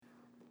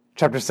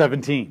chapter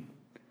 17.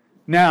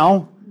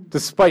 Now,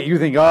 despite you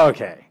think, oh,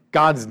 okay,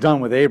 God's done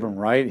with Abram,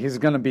 right? He's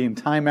going to be in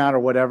timeout or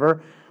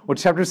whatever. Well,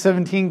 chapter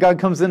 17, God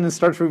comes in and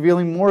starts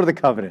revealing more of the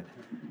covenant.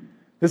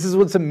 This is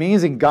what's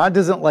amazing. God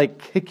doesn't like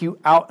kick you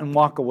out and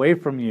walk away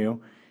from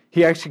you.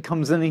 He actually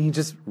comes in and he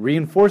just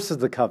reinforces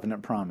the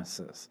covenant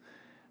promises,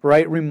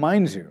 right?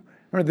 Reminds you.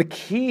 Remember, the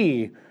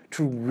key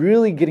to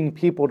really getting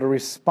people to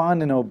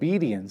respond in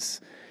obedience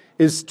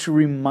is to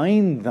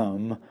remind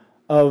them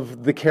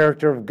of the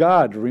character of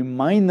God,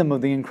 remind them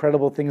of the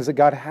incredible things that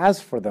God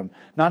has for them,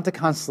 not to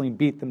constantly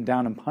beat them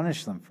down and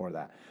punish them for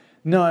that.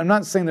 No, I'm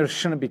not saying there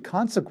shouldn't be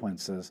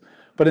consequences,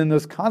 but in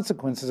those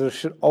consequences, there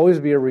should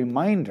always be a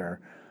reminder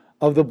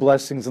of the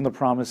blessings and the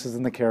promises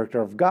and the character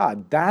of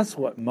God. That's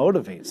what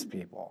motivates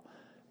people.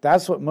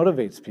 That's what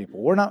motivates people.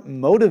 We're not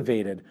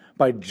motivated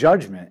by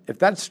judgment. If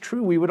that's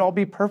true, we would all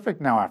be perfect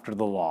now after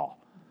the law.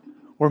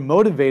 We're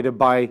motivated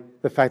by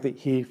the fact that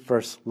he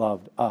first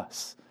loved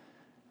us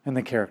and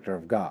the character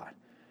of God.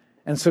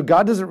 And so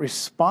God doesn't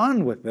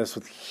respond with this.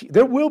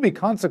 There will be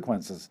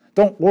consequences.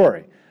 Don't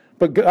worry.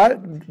 But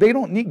God, they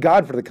don't need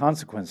God for the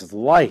consequences.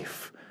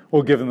 Life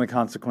will give them the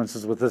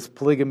consequences with this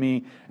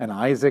polygamy and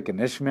Isaac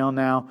and Ishmael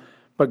now.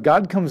 But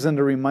God comes in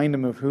to remind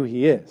him of who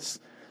he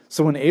is.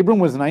 So when Abram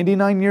was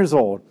 99 years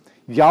old,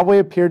 Yahweh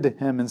appeared to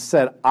him and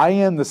said, I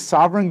am the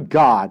sovereign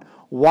God.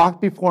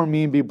 Walk before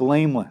me and be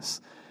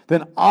blameless.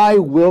 Then I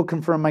will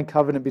confirm my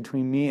covenant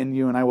between me and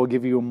you, and I will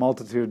give you a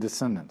multitude of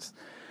descendants.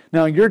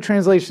 Now, your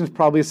translations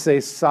probably say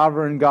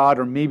sovereign God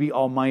or maybe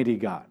almighty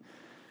God.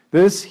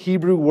 This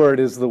Hebrew word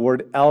is the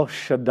word El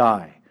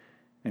Shaddai.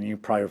 And you're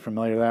probably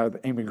familiar with that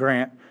with Amy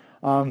Grant.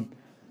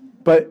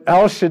 But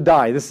El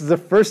Shaddai, this is the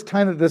first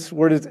time that this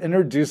word is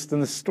introduced in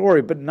the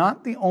story, but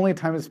not the only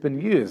time it's been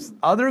used.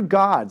 Other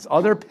gods,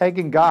 other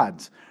pagan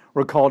gods,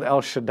 were called El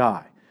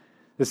Shaddai.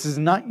 This is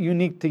not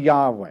unique to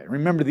Yahweh.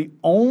 Remember, the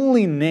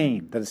only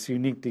name that is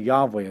unique to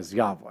Yahweh is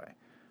Yahweh.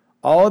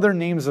 All other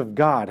names of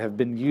God have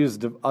been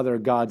used of other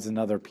gods and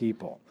other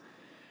people.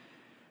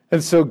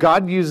 And so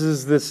God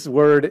uses this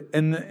word,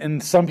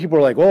 and some people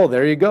are like, well,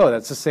 there you go,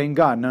 that's the same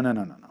God.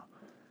 No.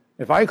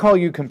 If I call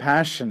you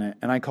compassionate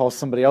and I call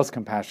somebody else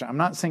compassionate, I'm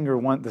not saying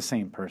you're the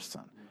same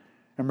person.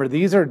 Remember,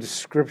 these are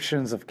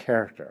descriptions of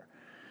character.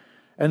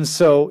 And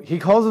so he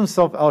calls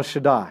himself El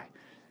Shaddai.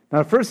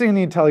 Now, the first thing I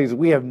need to tell you is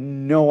we have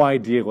no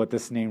idea what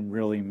this name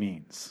really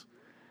means.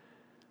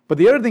 But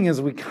the other thing is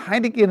we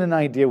kind of get an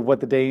idea of what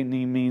the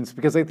name means,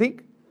 because I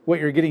think what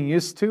you're getting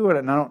used to,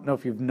 and I don't know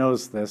if you've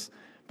noticed this,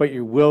 but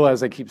you will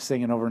as I keep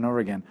saying it over and over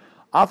again.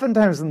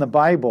 Oftentimes in the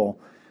Bible,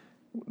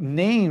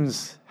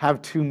 names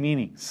have two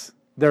meanings.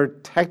 Their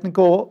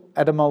technical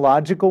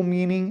etymological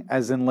meaning,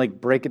 as in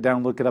like break it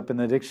down, look it up in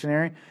the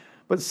dictionary,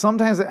 but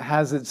sometimes it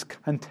has its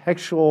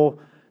contextual,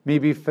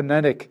 maybe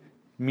phonetic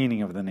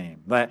meaning of the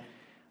name. That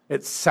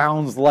it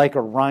sounds like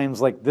or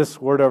rhymes like this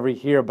word over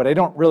here, but I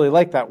don't really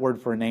like that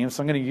word for a name,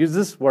 so I'm going to use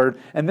this word,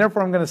 and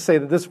therefore I'm going to say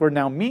that this word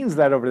now means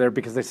that over there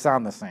because they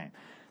sound the same.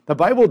 The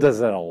Bible does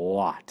that a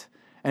lot,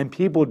 and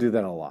people do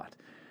that a lot.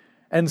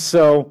 And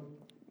so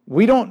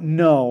we don't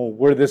know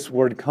where this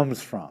word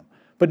comes from,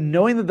 but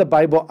knowing that the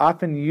Bible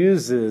often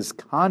uses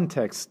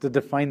context to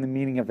define the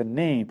meaning of a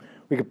name,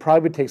 we could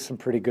probably take some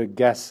pretty good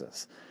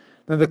guesses.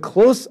 Now, the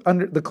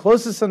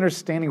closest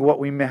understanding of what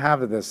we may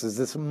have of this is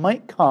this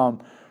might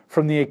come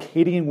from the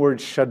Akkadian word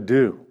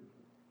shadu.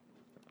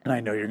 And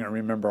I know you're going to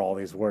remember all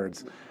these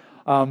words.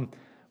 But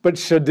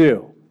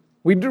shadu,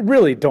 we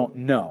really don't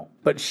know.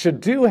 But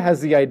shadu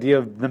has the idea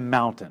of the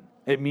mountain.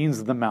 It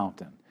means the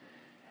mountain.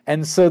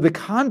 And so the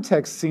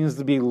context seems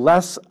to be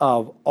less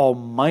of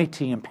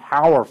almighty and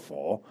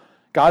powerful.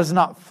 God's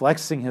not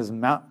flexing his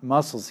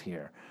muscles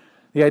here.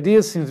 The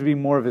idea seems to be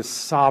more of his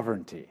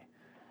sovereignty,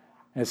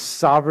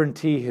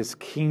 his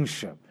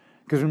kingship.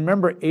 Because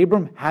remember,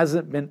 Abram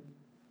hasn't been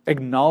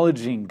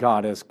acknowledging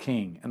God as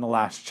king in the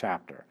last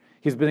chapter.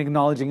 He's been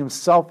acknowledging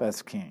himself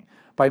as king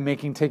by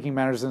taking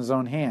matters in his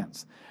own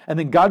hands. And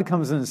then God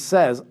comes in and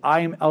says, I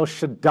am El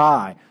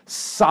Shaddai,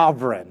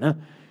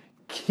 sovereign.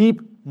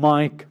 Keep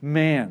my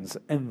commands,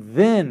 and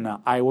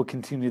then I will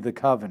continue the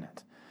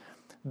covenant.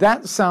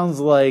 That sounds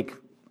like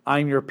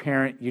I'm your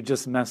parent, you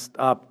just messed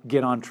up,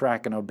 get on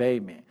track and obey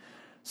me.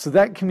 So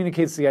that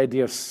communicates the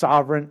idea of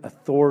sovereign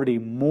authority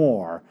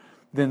more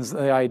than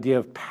the idea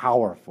of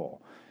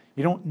powerful.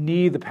 You don't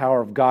need the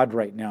power of God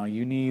right now.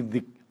 You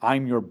need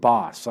I'm your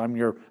boss. I'm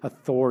your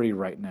authority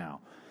right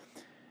now.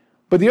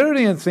 But the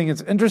other thing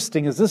that's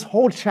interesting is this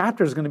whole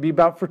chapter is going to be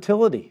about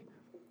fertility.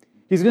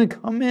 He's going to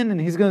come in and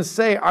he's going to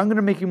say, I'm going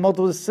to make you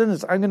multiple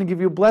descendants. I'm going to give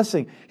you a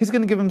blessing. He's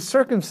going to give him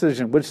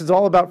circumcision, which is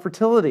all about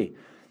fertility.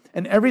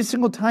 And every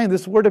single time,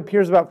 this word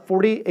appears about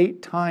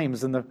 48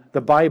 times in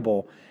the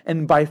Bible.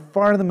 And by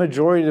far the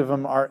majority of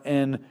them are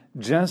in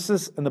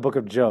Genesis and the book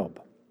of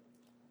Job.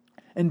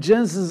 And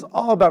Genesis is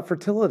all about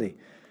fertility.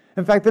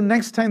 In fact, the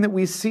next time that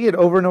we see it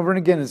over and over and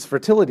again is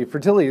fertility.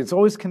 It's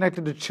always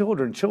connected to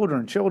children,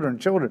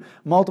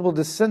 multiple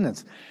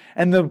descendants.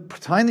 And the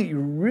time that you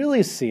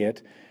really see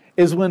it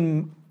is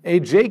when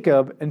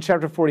Jacob in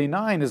chapter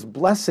 49 is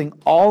blessing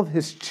all of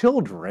his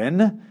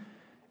children,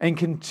 and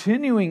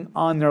continuing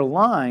on their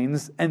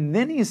lines. And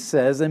then he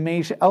says, and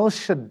may El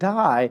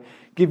Shaddai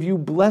give you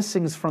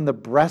blessings from the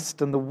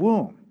breast and the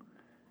womb.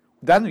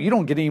 You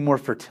don't get any more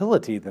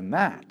fertility than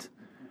that.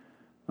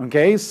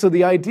 Okay, so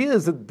the idea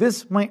is that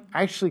this might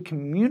actually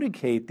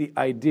communicate the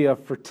idea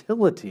of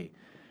fertility,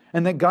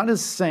 and that God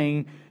is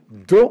saying,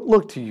 don't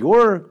look to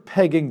your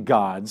pagan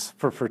gods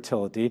for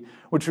fertility,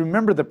 which,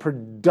 remember, the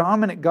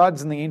predominant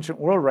gods in the ancient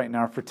world right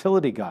now are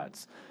fertility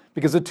gods,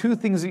 because the two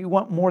things that you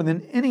want more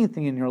than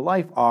anything in your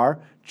life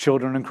are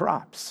children and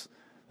crops.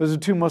 Those are the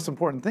two most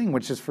important things,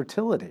 which is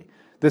fertility,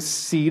 the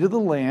seed of the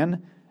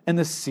land and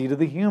the seed of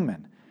the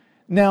human.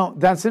 Now,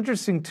 that's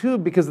interesting too,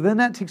 because then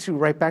that takes you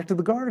right back to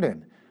the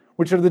garden,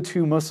 which are the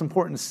two most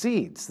important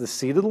seeds, the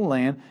seed of the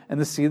land and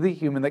the seed of the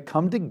human, that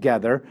come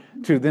together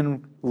to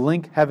then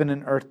link heaven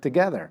and earth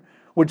together,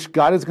 which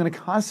God is going to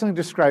constantly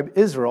describe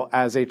Israel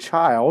as a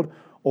child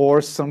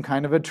or some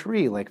kind of a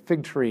tree, like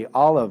fig tree,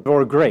 olive,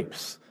 or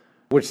grapes,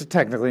 which is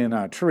technically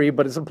not a tree,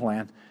 but it's a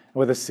plant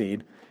with a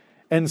seed.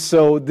 And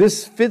so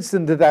this fits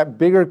into that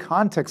bigger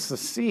context of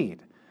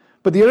seed.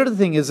 But the other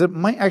thing is it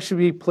might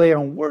actually be play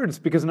on words,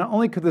 because not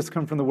only could this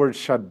come from the word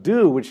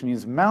shadu, which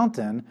means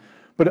mountain,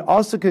 but it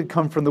also could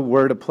come from the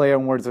word, a play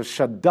on words of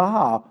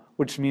shadah,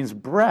 which means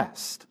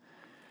breast.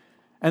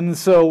 And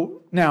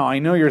so now I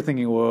know you're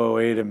thinking, whoa,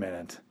 wait a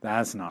minute,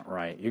 that's not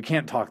right. You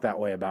can't talk that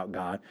way about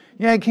God.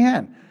 Yeah, I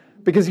can,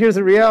 because here's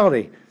the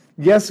reality.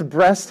 Yes,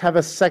 breasts have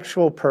a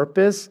sexual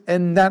purpose,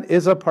 and that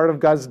is a part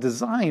of God's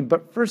design,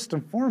 but first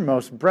and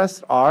foremost,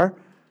 breasts are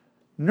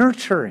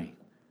nurturing,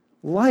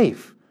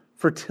 life,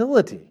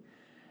 fertility.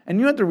 And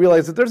you have to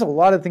realize that there's a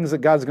lot of things that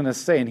God's going to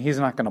say, and he's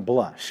not going to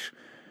blush.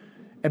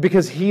 And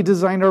because he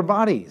designed our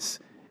bodies.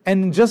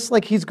 And just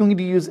like he's going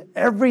to use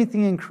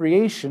everything in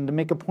creation to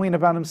make a point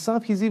about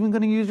himself, he's even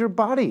going to use your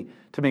body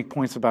to make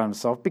points about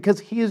himself, because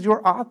he is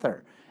your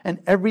author and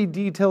every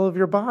detail of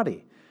your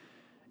body.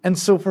 And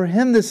so for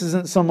him, this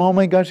isn't some, oh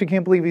my gosh, I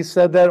can't believe he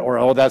said that, or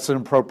oh, that's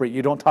inappropriate,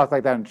 you don't talk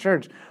like that in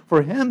church.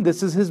 For him,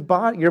 this is his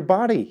body, your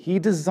body. He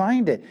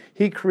designed it.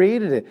 He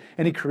created it.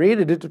 And he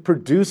created it to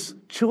produce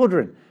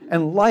children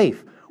and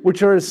life,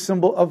 which are a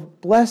symbol of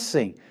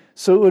blessing.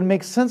 So it would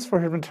make sense for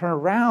him to turn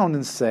around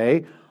and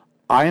say,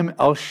 I am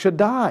El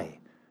Shaddai,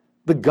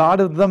 the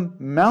God of the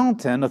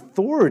mountain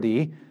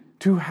authority,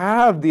 to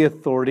have the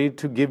authority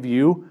to give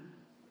you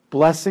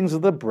blessings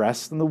of the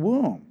breast and the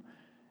womb.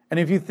 And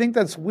if you think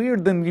that's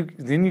weird, then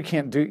you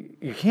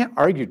can't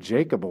argue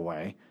Jacob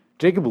away.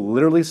 Jacob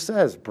literally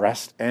says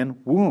breast and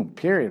womb,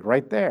 period,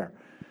 right there.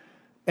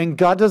 And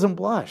God doesn't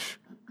blush.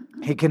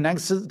 He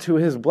connects it to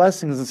his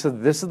blessings and says,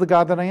 this is the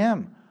God that I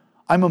am.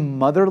 I'm a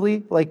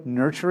motherly,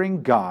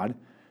 nurturing God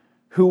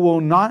who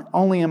will not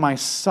only am I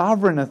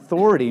sovereign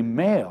authority,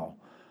 male,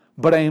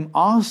 but I am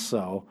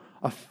also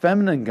a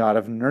feminine God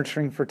of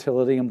nurturing,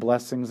 fertility, and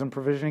blessings and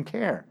provision and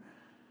care.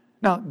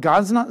 Now,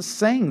 God's not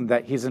saying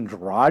that he's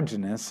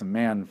androgynous,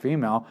 man and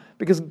female,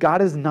 because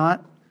God is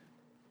not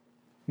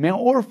male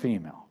or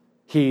female.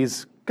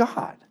 He's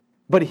God.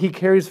 But he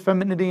carries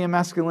femininity and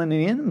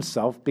masculinity in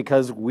himself,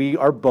 because we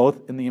are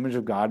both in the image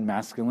of God,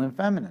 masculine and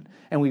feminine.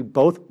 And we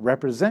both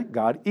represent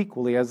God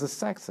equally as the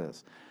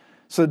sexes.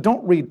 So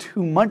don't read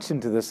too much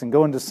into this and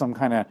go into some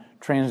kind of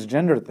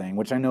transgender thing,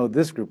 which I know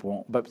this group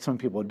won't, but some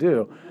people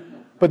do.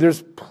 But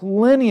there's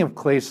plenty of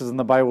places in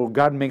the Bible where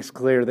God makes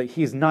clear that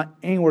he's not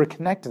anywhere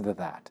connected to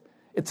that.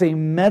 It's a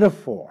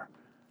metaphor,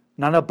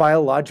 not a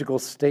biological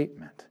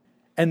statement.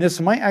 And this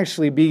might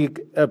actually be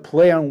a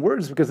play on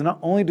words, because not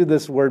only do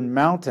this word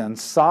mountain,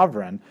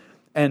 sovereign,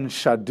 and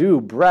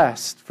shadu,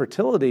 breast,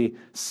 fertility,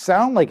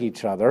 sound like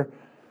each other,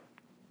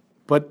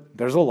 but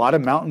there's a lot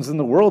of mountains in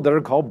the world that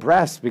are called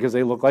breasts because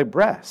they look like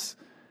breasts.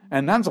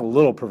 And that's a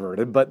little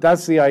perverted, but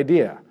that's the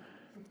idea.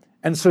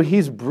 And so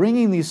he's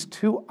bringing these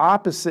two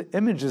opposite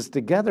images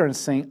together and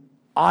saying,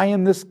 I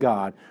am this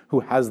God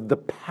who has the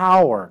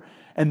power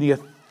and the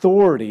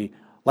authority,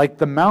 like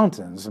the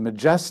mountains,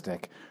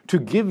 majestic, to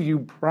give you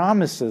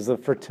promises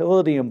of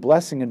fertility and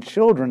blessing and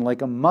children,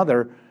 like a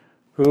mother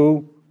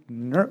who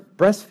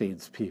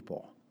breastfeeds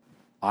people.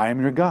 I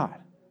am your God.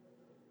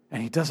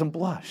 And he doesn't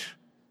blush.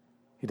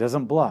 He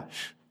doesn't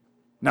blush.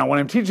 Now, when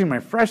I'm teaching my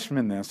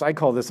freshmen this, I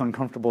call this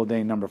uncomfortable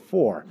day number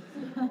 4,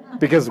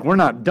 because we're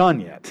not done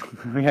yet,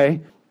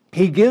 okay?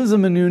 He gives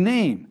them a new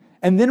name.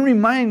 And then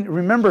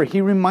remember, he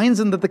reminds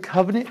them that the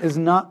covenant is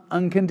not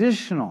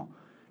unconditional.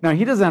 Now,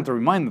 he doesn't have to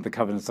remind them that the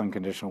covenant is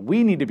unconditional.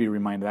 We need to be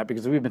reminded of that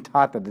because we've been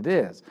taught that it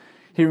is.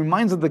 He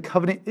reminds them the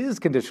covenant is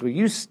conditional.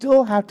 You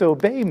still have to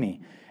obey me.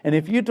 And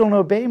if you don't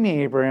obey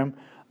me, Abraham,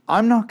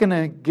 I'm not going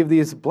to give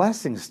these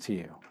blessings to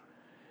you.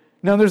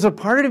 Now, there's a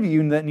part of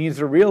you that needs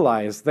to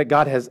realize that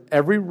God has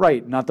every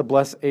right not to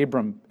bless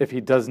Abram if he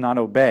does not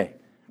obey.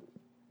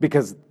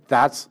 Because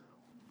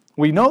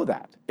we know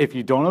that. If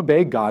you don't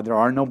obey God, there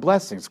are no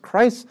blessings.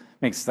 Christ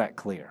makes that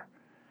clear.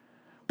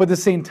 But at the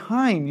same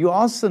time, you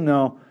also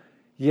know,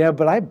 yeah,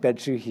 but I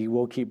bet you he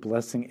will keep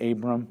blessing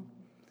Abram,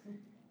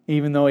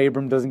 even though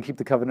Abram doesn't keep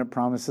the covenant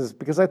promises,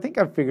 because I think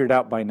I've figured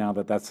out by now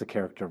that that's the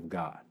character of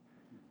God.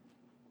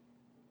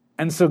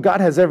 And so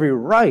God has every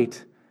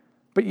right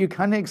But you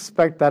kind of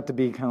expect that to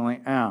be kind of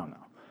like, I don't know.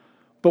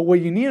 But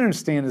what you need to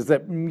understand is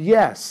that,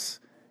 yes,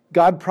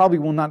 God probably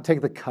will not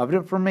take the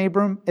covenant from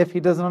Abram if he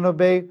doesn't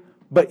obey,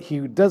 but he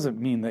doesn't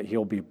mean that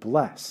he'll be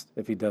blessed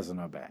if he doesn't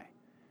obey.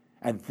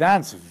 And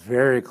that's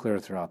very clear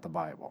throughout the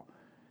Bible.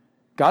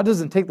 God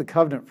doesn't take the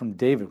covenant from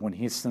David when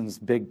he sins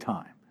big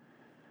time.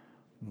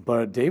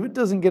 But David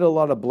doesn't get a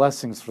lot of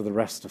blessings for the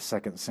rest of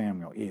 2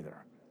 Samuel either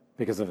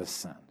because of his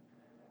sin.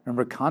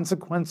 Remember,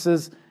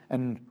 consequences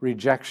and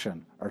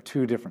rejection are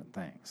two different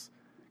things.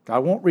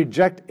 God won't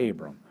reject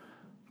Abram,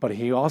 but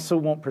he also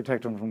won't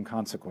protect him from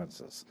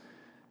consequences.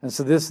 And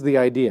so this is the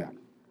idea.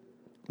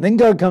 Then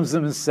God comes to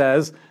him and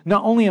says,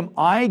 not only am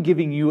I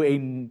giving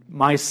you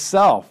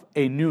myself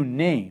a new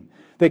name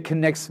that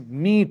connects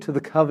me to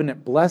the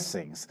covenant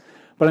blessings,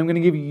 but I'm going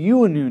to give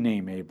you a new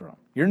name, Abram.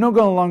 You're no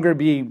longer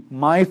be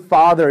my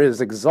father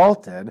is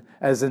exalted,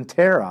 as in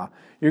Terah.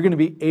 You're going to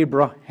be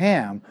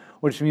Abraham,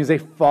 which means a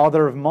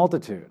father of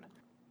multitude.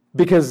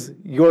 Because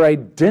your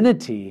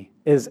identity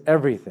is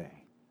everything.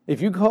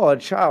 If you call a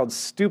child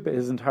stupid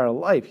his entire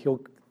life, he'll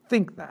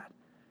think that.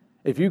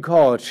 If you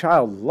call a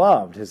child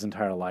loved his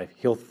entire life,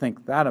 he'll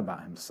think that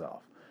about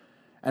himself.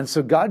 And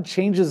so God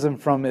changes him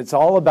from it's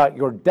all about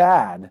your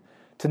dad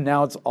to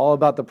now it's all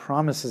about the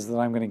promises that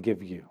I'm going to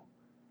give you.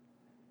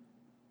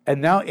 And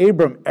now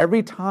Abram,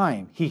 every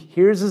time he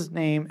hears his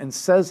name and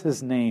says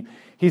his name,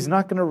 he's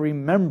not going to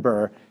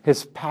remember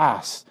his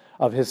past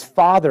of his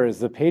father as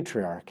the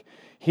patriarch.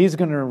 He's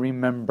going to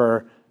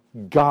remember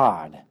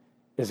God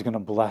is going to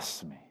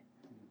bless me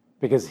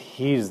because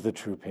he's the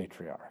true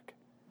patriarch.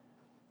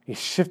 He's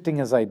shifting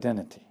his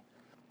identity.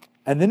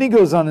 And then he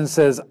goes on and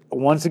says,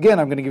 once again,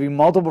 I'm going to give you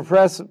multiple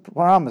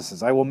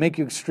promises. I will make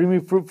you extremely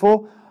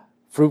fruitful,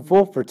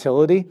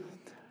 fertility.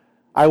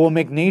 I will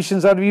make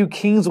nations out of you.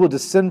 Kings will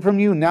descend from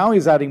you. Now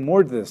he's adding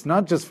more to this.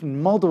 Not just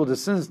multiple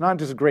descendants, not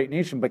just a great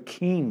nation, but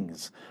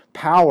kings,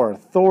 power,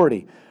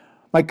 authority.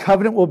 My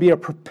covenant will be a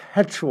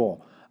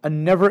perpetual, a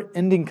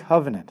never-ending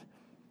covenant.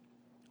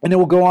 And it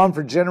will go on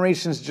for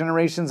generations,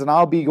 and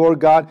I'll be your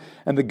God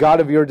and the God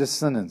of your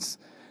descendants.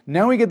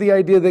 Now we get the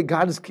idea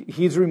that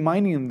he's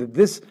reminding him that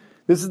this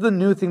is the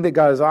new thing that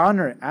God is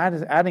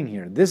adding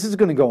here. This is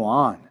going to go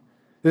on.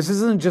 This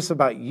isn't just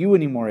about you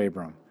anymore,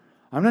 Abram.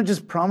 I'm not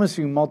just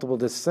promising you multiple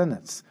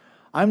descendants.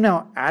 I'm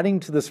now adding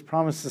to this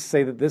promise to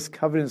say that this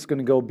covenant is going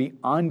to go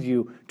beyond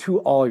you to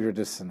all your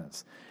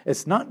descendants.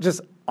 It's not just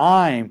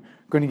I'm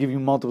going to give you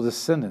multiple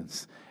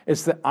descendants.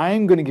 It's that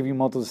I'm going to give you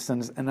multiple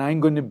descendants and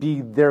I'm going to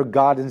be their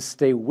God and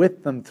stay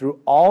with them through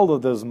all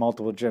of those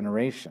multiple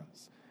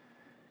generations.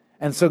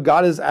 And so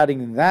God is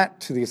adding that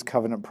to these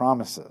covenant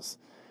promises.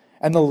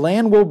 And the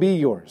land will be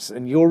yours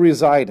and you'll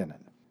reside in it.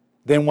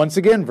 Then once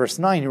again, verse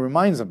 9, he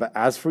reminds them, but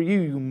as for you,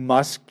 you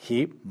must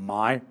keep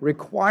my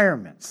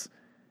requirements.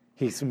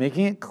 He's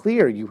making it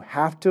clear, you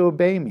have to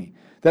obey me,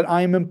 that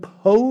I am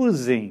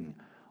imposing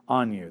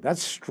on you.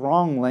 That's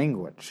strong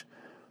language.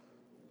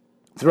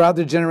 Throughout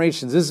the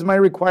generations, this is my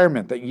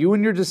requirement, that you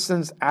and your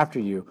descendants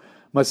after you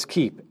must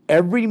keep.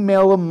 Every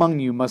male among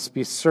you must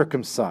be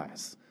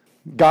circumcised.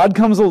 God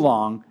comes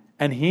along,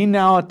 and he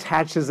now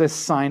attaches a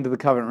sign to the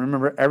covenant.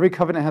 Remember, every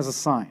covenant has a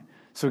sign.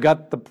 So we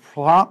got the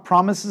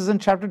promises in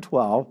chapter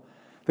 12.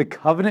 The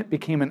covenant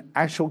became an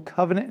actual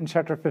covenant in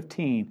chapter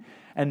 15.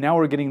 And now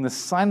we're getting the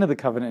sign of the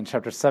covenant in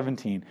chapter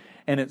 17.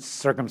 And it's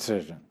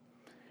circumcision.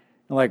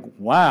 You're like,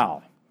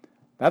 wow,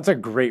 that's a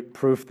great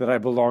proof that I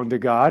belong to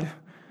God.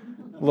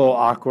 A little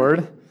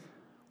awkward.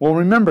 Well,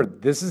 remember,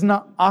 this is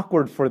not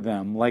awkward for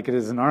them like it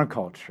is in our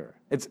culture.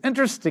 It's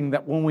interesting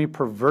that when we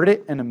pervert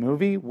it in a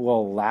movie,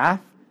 we'll laugh.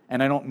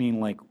 And I don't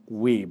mean like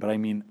we, but I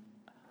mean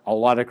a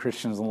lot of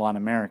Christians and a lot of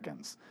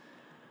Americans.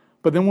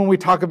 But then when we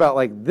talk about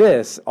like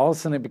this, all of a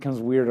sudden it becomes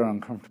weird or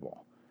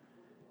uncomfortable.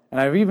 And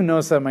I've even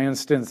noticed that in my own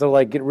students, they'll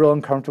like get real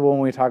uncomfortable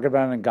when we talk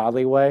about it in a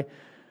godly way.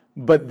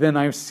 But then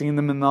I've seen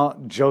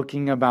them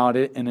joking about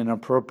it in an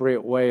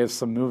appropriate way of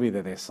some movie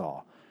that they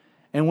saw.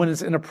 And when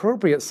it's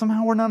inappropriate,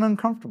 somehow we're not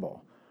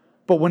uncomfortable.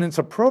 But when it's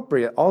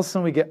appropriate, all of a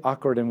sudden we get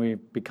awkward and we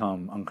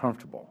become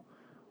uncomfortable.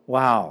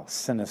 Wow,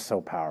 sin is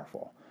so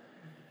powerful.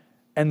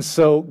 And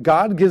so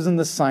God gives them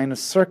the sign of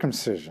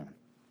circumcision.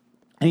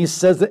 And he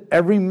says that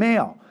every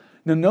male.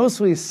 Now notice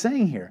what he's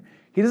saying here.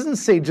 He doesn't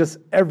say just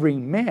every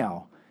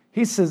male.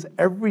 He says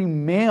every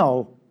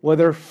male,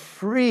 whether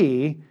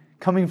free,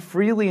 coming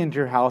freely into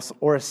your house,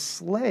 or a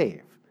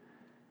slave.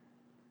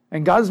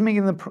 And God's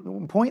making the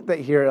point that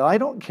here, I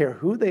don't care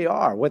who they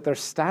are, what their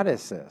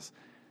status is.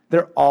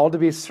 They're all to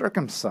be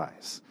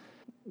circumcised.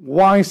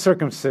 Why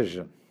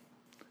circumcision?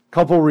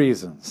 Couple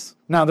reasons.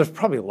 Now, there's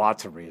probably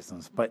lots of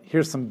reasons, but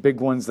here's some big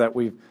ones that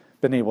we've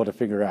been able to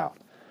figure out.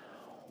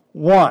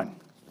 One,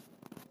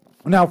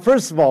 now,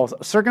 first of all,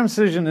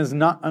 circumcision is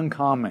not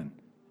uncommon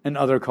in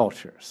other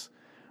cultures.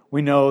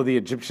 We know the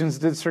Egyptians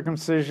did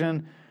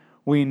circumcision.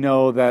 We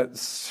know that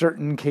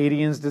certain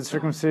Canaanites did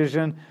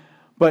circumcision,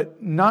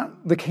 but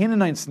not the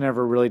Canaanites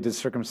never really did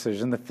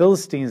circumcision. The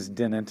Philistines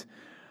didn't.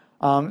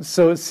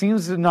 So it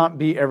seems to not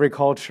be every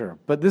culture.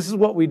 But this is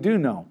what we do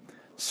know.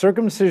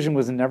 Circumcision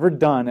was never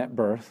done at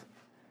birth.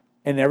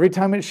 And every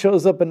time it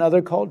shows up in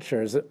other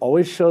cultures, it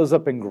always shows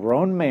up in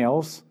grown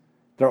males.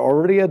 They're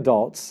already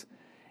adults.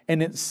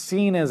 And it's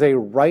seen as a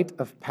rite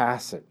of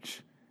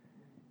passage.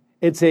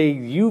 It's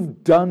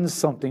you've done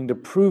something to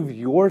prove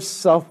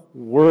yourself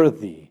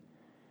worthy.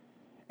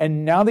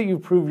 And now that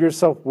you've proved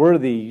yourself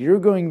worthy, you're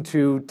going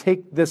to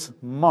take this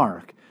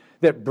mark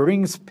that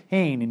brings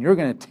pain and you're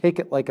going to take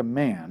it like a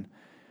man.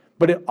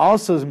 But it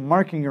also is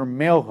marking your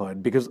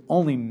malehood because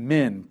only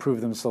men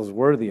prove themselves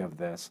worthy of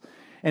this.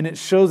 And it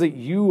shows that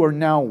you are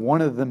now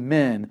one of the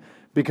men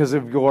because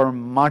of your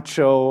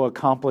macho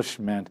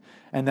accomplishment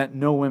and that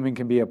no women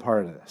can be a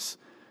part of this.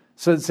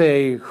 So it's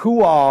a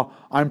hoo-ah,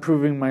 I'm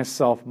proving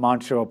myself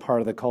macho, a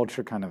part of the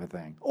culture kind of a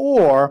thing.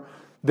 Or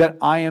that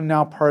I am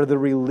now part of the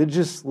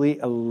religiously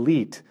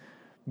elite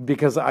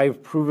because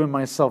I've proven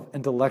myself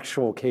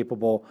intellectual,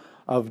 capable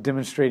of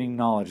demonstrating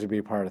knowledge to be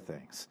a part of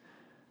things.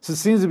 So it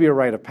seems to be a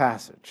rite of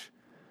passage.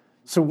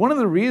 So one of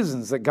the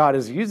reasons that God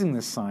is using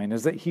this sign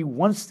is that he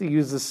wants to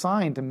use the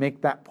sign to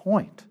make that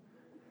point.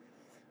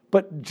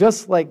 But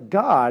just like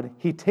God,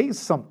 he takes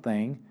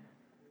something,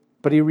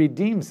 but he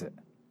redeems it.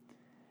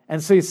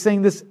 And so he's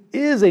saying this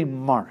is a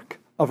mark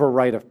of a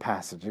rite of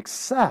passage,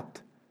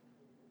 except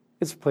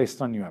it's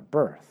placed on you at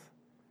birth,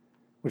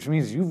 which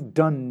means you've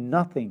done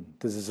nothing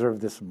to deserve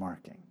this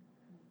marking.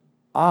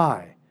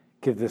 I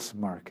give this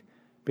mark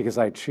because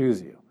I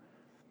choose you.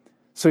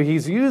 So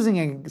he's using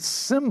a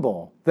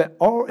symbol that,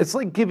 it's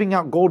like giving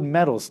out gold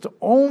medals to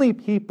only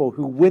people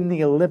who win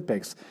the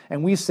Olympics.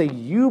 And we say,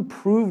 you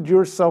proved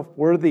yourself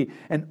worthy,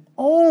 and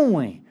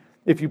only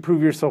if you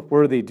prove yourself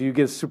worthy do you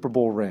get a Super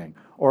Bowl ring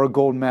or a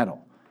gold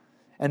medal.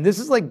 And this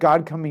is like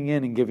God coming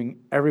in and giving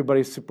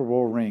everybody Super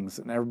Bowl rings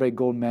and everybody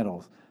gold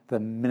medals the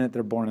minute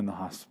they're born in the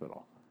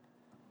hospital.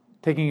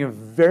 Taking a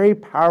very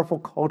powerful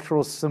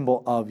cultural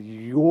symbol of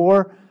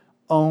your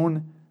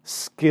own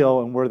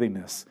skill and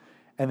worthiness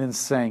and then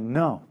saying,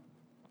 no,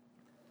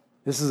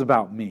 this is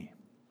about me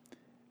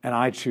and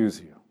I choose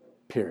you,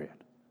 period.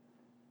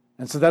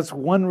 And so that's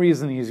one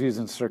reason he's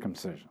using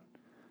circumcision.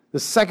 The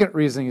second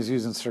reason he's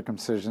using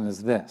circumcision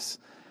is this.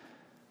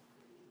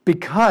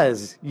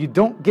 Because you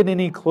don't get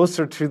any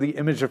closer to the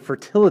image of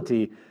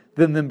fertility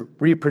than the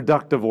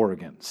reproductive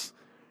organs.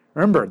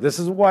 Remember, this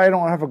is why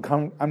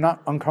I'm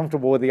not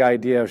uncomfortable with the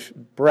idea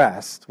of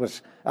breast,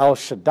 which El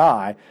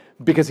Shaddai,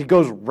 because he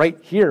goes right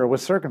here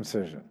with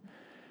circumcision.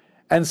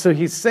 And so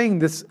he's saying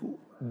this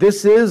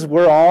is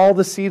where all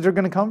the seeds are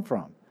going to come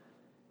from.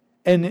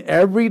 And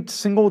every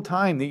single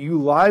time that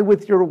you lie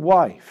with your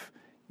wife,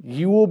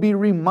 you will be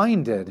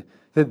reminded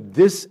that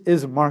this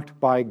is marked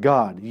by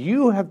God.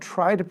 You have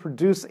tried to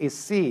produce a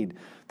seed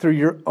through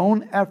your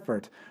own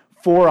effort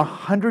for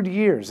 100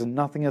 years and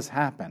nothing has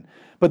happened.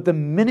 But the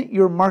minute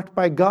you're marked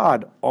by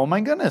God, oh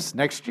my goodness,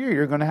 next year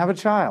you're going to have a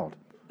child.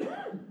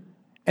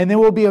 And there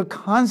will be a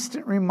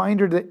constant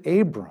reminder to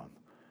Abram,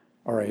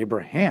 or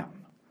Abraham,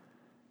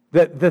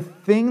 that the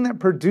thing that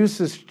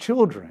produces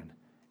children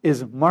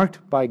is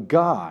marked by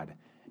God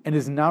and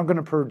is now going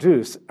to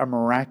produce a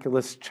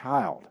miraculous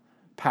child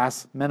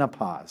past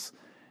menopause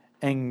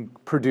and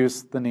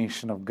produce the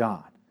nation of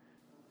God.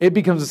 It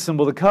becomes a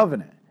symbol of the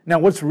covenant. Now,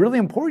 what's really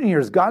important here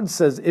is God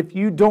says, if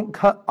you don't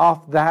cut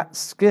off that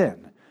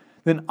skin,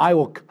 then I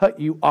will cut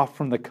you off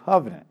from the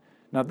covenant.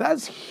 Now,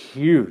 that's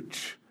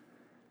huge.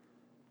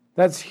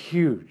 That's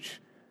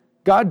huge.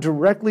 God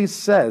directly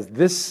says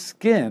this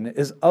skin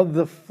is of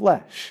the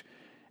flesh.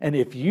 And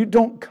if you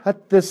don't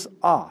cut this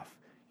off,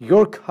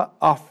 you're cut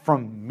off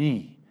from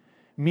me.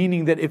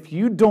 Meaning that if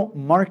you don't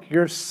mark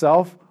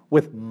yourself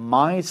with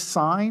my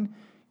sign,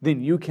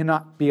 then you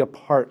cannot be a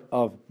part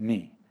of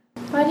me.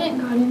 Why didn't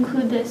God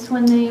include this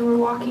when they were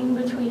walking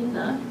between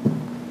the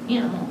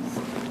animals?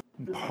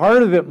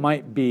 Part of it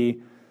might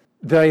be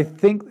that I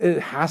think it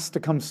has to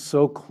come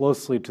so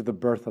closely to the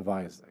birth of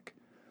Isaac.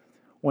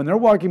 When they're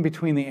walking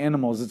between the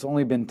animals, it's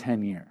only been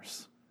 10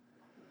 years.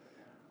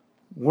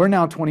 We're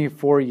now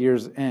 24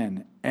 years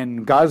in,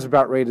 and God's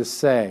about ready to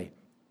say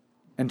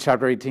in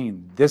chapter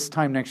 18, this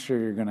time next year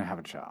you're going to have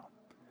a child.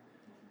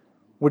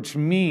 Which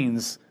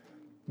means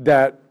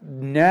that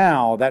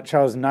now that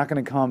child is not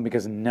going to come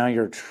because now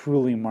you're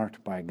truly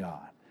marked by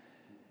God.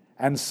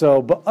 And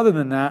so, but other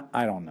than that,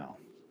 I don't know.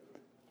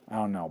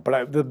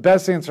 But the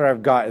best answer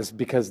I've got is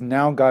because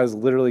now God is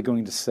literally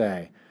going to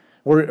say,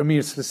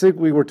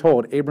 specifically we're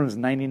told Abram's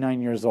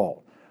 99 years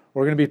old.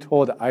 We're going to be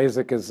told that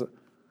Isaac is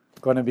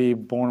going to be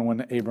born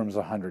when Abram's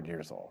 100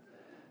 years old.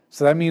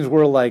 So that means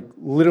we're like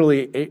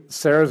literally,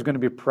 Sarah's going to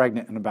be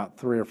pregnant in about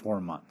 3 or 4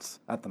 months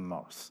at the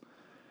most.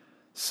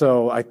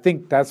 So I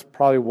think that's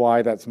probably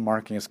why that's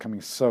marking is coming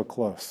so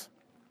close.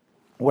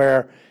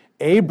 Where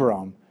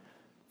Abram,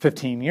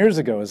 15 years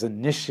ago, is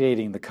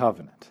initiating the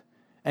covenant.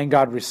 And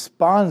God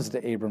responds to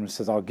Abram and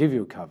says, I'll give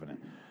you a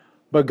covenant.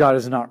 But God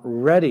is not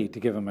ready to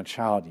give him a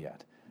child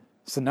yet.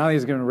 So now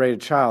he's going to raise a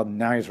child, and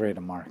now he's ready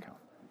to mark him.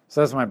 So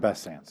that's my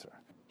best answer.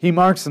 He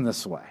marks in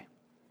this way.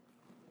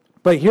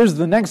 But here's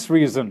the next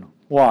reason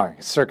why,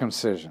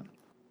 circumcision.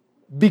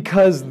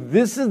 Because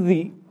this is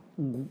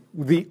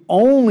the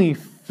only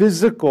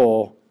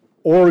physical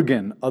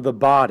organ of the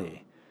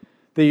body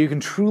that you can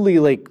truly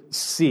like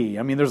see.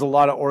 I mean, there's a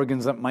lot of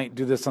organs that might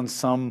do this on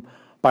some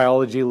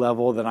biology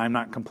level that I'm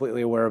not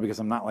completely aware of because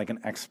I'm not like an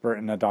expert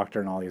and a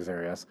doctor in all these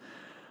areas.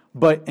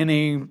 But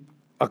in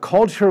a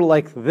culture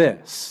like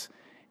this,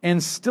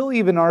 and still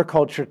even our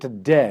culture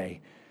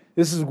today,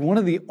 this is one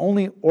of the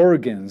only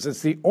organs,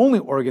 it's the only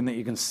organ that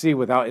you can see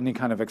without any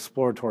kind of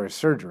exploratory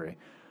surgery,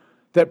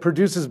 that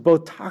produces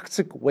both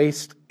toxic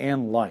waste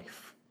and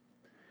life.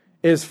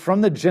 It is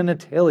from the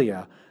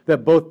genitalia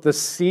that both the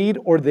seed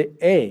or the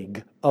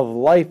egg of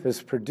life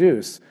is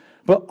produced,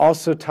 but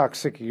also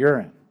toxic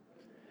urine.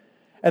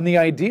 And the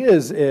idea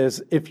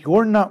is if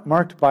you're not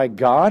marked by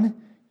God,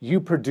 you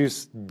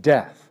produce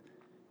death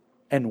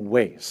and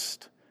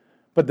waste.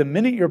 But the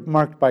minute you're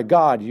marked by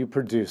God, you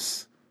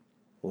produce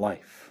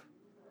life.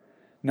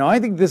 Now, I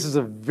think this is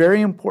a very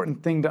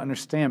important thing to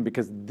understand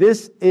because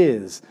this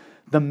is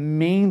the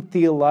main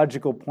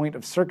theological point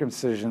of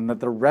circumcision that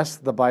the rest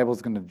of the Bible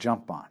is going to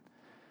jump on.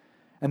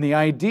 And the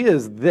idea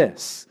is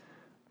this,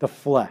 the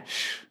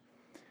flesh.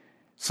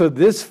 So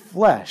this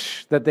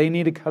flesh that they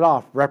need to cut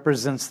off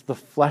represents the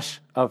flesh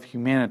of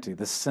humanity,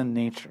 the sin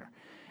nature.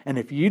 And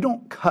if you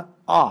don't cut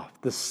off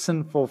the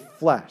sinful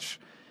flesh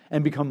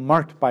and become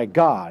marked by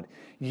God,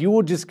 you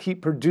will just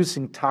keep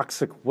producing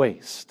toxic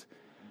waste.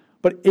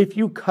 But if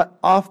you cut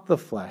off the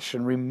flesh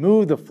and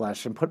remove the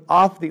flesh and put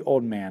off the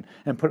old man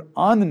and put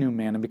on the new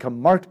man and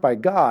become marked by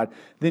God,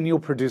 then you'll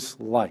produce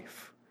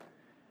life.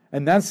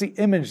 And that's the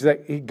image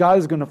that God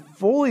is going to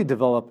fully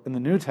develop in the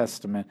New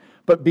Testament,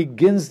 but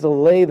begins to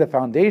lay the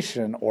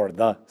foundation, or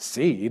the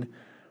seed,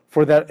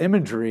 for that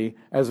imagery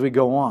as we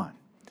go on.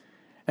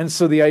 And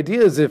so the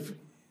idea is if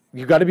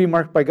you've got to be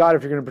marked by God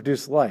if you're going to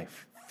produce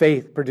life.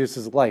 Faith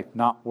produces life,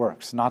 not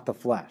works, not the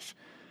flesh.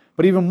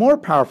 But even more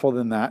powerful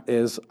than that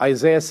is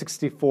Isaiah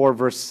 64,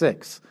 verse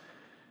 6.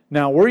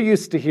 Now, we're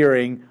used to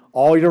hearing,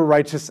 all your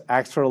righteous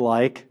acts are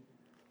like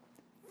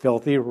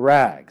filthy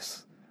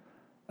rags.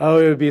 Oh,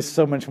 it would be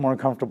so much more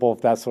comfortable if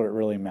that's what it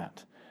really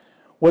meant.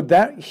 What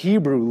that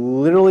Hebrew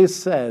literally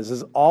says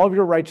is all of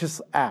your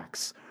righteous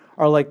acts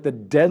are like the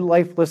dead,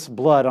 lifeless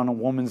blood on a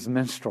woman's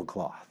menstrual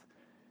cloth.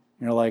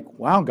 And you're like,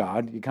 wow,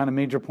 God, you kind of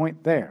made your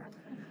point there.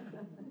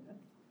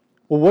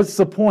 Well, what's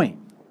the point?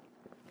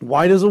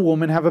 Why does a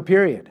woman have a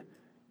period?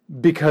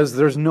 Because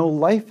there's no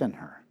life in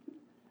her.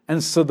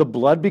 And so the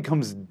blood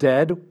becomes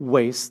dead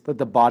waste that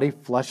the body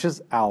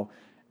flushes out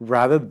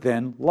rather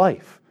than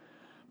life.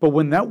 But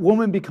when that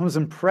woman becomes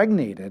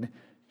impregnated,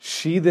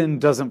 she then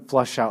doesn't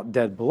flush out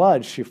dead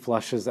blood. She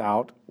flushes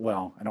out,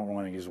 well, I don't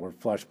want to use the word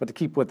flush, but to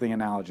keep with the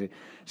analogy,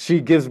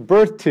 she gives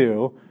birth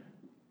to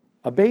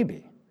a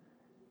baby.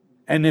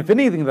 And if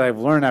anything that I've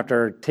learned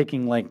after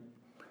taking like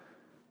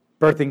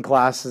birthing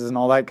classes and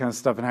all that kind of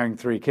stuff and having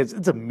 3 kids,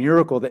 it's a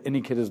miracle that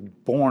any kid is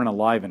born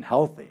alive and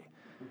healthy.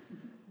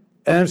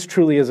 And it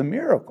truly is a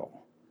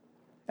miracle.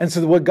 And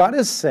so what God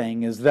is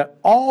saying is that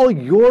all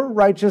your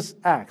righteous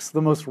acts,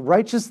 the most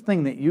righteous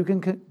thing that you can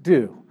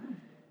do,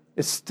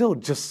 is still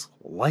just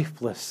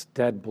lifeless,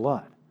 dead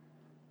blood.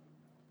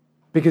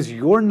 Because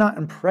you're not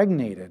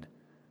impregnated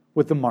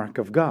with the mark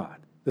of God,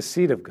 the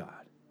seed of God.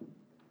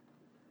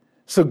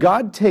 So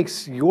God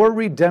takes your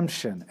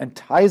redemption and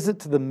ties it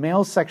to the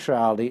male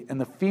sexuality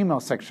and the female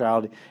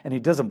sexuality, and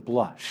he doesn't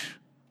blush.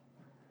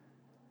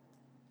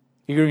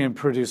 You're going to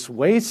produce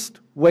waste,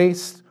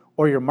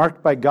 or you're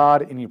marked by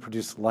God and you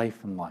produce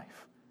life and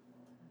life.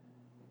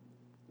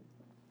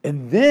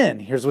 And then,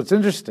 here's what's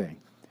interesting.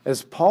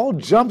 As Paul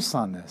jumps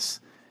on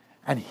this,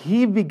 and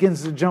he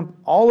begins to jump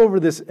all over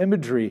this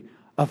imagery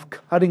of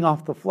cutting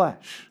off the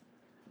flesh.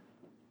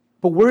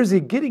 But where is he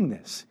getting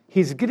this?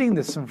 He's getting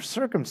this from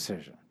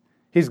circumcision.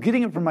 He's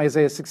getting it from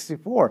Isaiah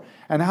 64.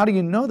 And how do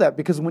you know that?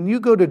 Because when you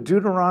go to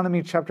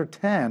Deuteronomy chapter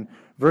 10,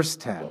 verse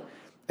 10,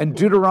 and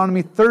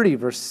Deuteronomy 30,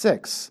 verse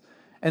 6,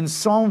 and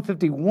Psalm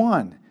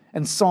 51,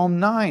 and Psalm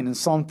 9, and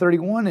Psalm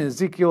 31, and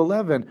Ezekiel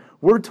 11,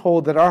 we're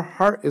told that our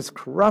heart is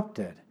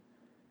corrupted.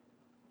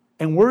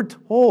 And we're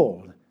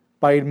told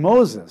by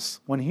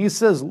Moses, when he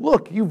says,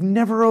 look, you've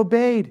never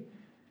obeyed.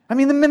 I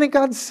mean, the minute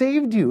God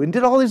saved you and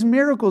did all these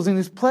miracles and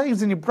these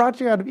plagues and he brought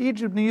you out of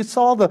Egypt and you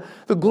saw the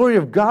glory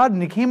of God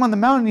and he came on the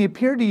mountain and he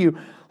appeared to you,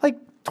 like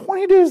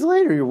 20 days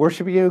later, you're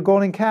worshiping a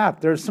golden calf.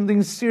 There's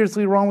something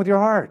seriously wrong with your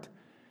heart.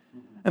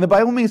 And the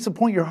Bible makes the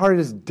point your heart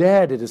is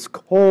dead, it is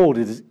cold,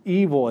 it is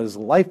evil, it is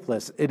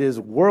lifeless, it is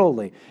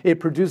worldly.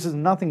 It produces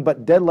nothing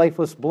but dead,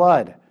 lifeless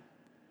blood.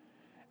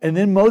 And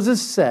then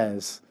Moses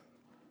says,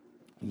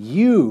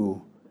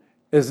 you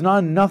is not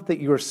enough that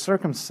you are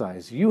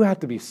circumcised. You have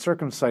to be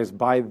circumcised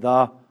by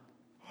the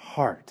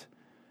heart.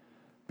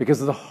 Because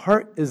the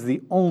heart is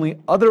the only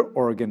other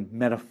organ,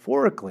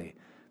 metaphorically,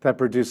 that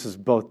produces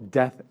both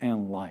death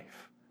and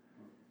life.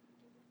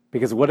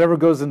 Because whatever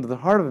goes into the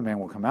heart of a man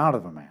will come out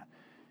of a man.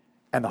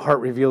 And the heart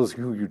reveals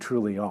who you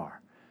truly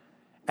are.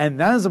 And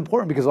that is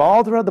important because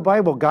all throughout the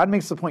Bible, God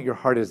makes the point your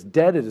heart is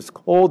dead, it is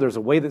cold, there's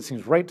a way that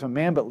seems right to a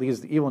man but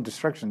leads to evil and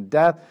destruction and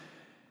death.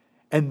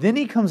 And then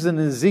he comes in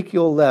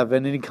Ezekiel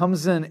 11 and he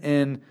comes in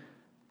and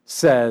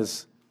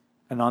says,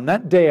 and on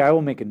that day I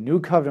will make a new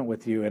covenant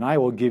with you and I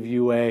will give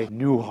you a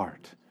new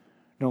heart.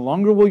 No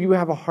longer will you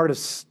have a heart of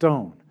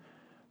stone,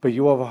 but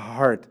you will have a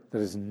heart that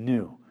is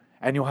new,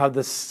 and you'll have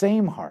the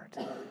same heart.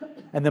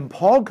 And then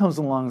Paul comes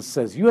along and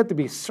says, you have to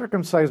be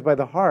circumcised by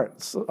the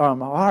heart.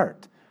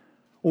 Well,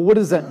 what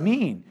does that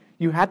mean?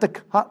 You have to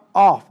cut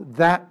off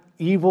that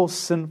evil,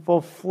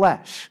 sinful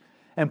flesh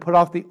and put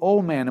off the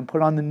old man and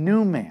put on the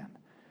new man.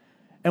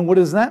 And what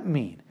does that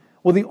mean?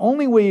 Well, the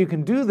only way you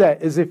can do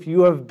that is if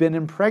you have been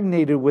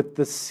impregnated with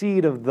the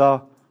seed of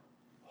the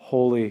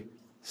Holy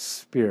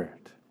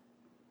Spirit.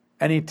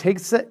 And he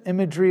takes that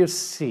imagery of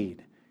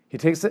seed, he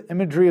takes that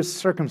imagery of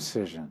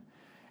circumcision,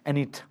 and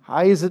he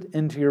ties it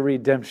into your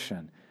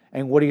redemption.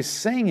 And what he's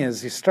saying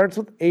is, he starts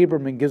with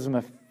Abram and gives him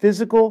a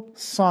physical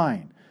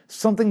sign,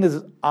 something that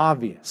is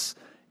obvious.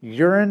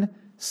 Urine,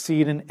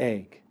 seed, and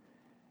egg.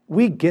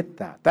 We get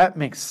that. That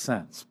makes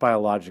sense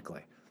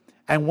biologically.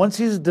 And once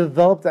he's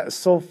developed that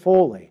so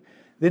fully,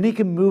 then he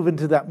can move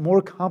into that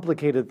more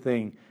complicated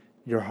thing,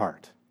 your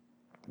heart.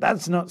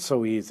 That's not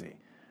so easy.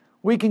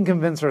 We can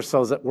convince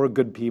ourselves that we're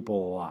good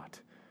people a lot.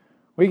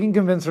 We can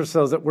convince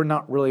ourselves that we're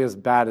not really as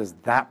bad as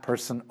that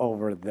person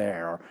over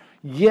there. Or,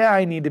 yeah,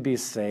 I need to be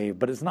saved,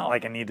 but it's not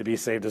like I need to be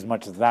saved as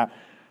much as that.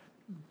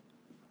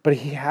 But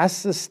he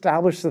has to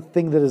establish the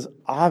thing that is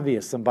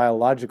obvious and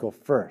biological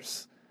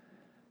first,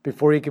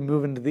 before he can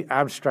move into the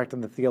abstract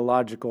and the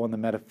theological and the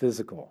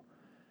metaphysical.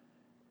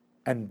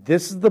 And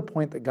this is the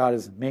point that God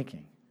is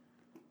making.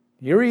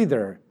 You're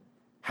either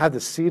have the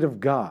seed of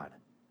God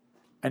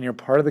and you're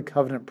part of the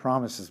covenant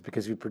promises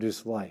because you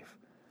produce life,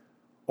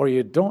 or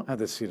you don't have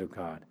the seed of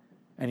God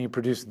and you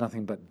produce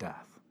nothing but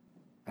death.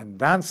 And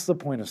that's the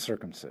point of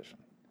circumcision.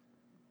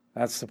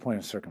 That's the point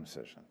of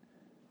circumcision.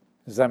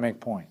 Does that make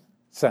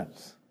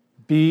sense?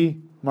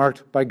 Be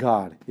marked by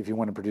God if you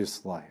want to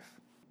produce life.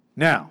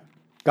 Now,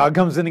 God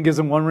comes in and gives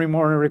them one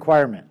more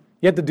requirement.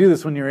 You have to do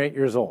this when you're 8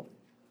 years old.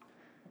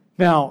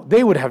 Now,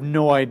 they would have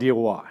no idea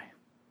why.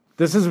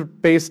 This is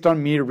based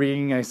on me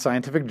reading a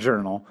scientific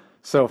journal,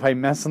 so if I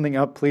mess something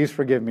up, please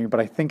forgive me, but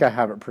I think I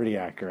have it pretty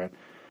accurate.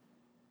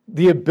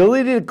 The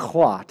ability to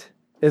clot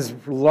is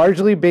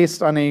largely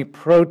based on a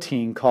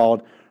protein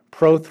called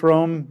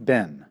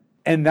prothrombin,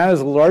 and that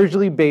is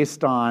largely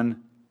based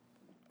on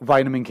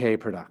vitamin K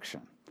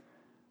production.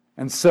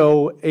 And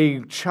so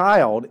a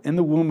child in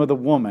the womb of the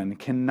woman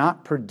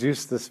cannot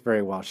produce this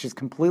very well.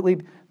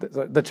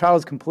 The child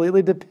is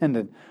completely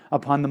dependent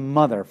upon the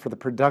mother for the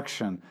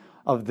production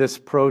of this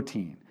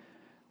protein,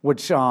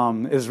 which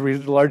is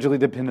largely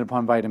dependent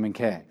upon vitamin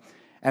K.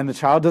 And the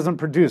child doesn't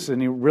produce a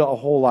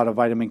whole lot of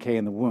vitamin K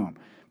in the womb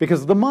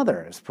because the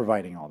mother is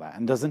providing all that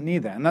and doesn't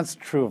need that. And that's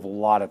true of a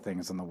lot of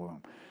things in the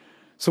womb.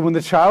 So when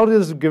the child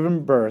is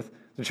given birth,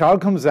 the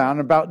child comes out, and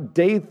about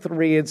day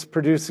 3, it's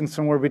producing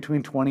somewhere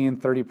between 20 and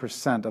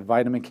 30% of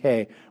vitamin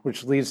K,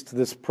 which leads to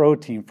this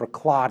protein for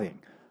clotting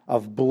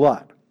of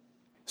blood.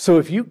 So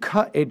if you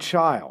cut a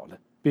child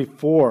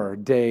before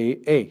day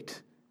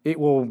 8, it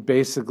will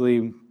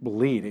basically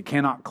bleed. It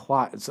cannot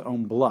clot its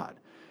own blood.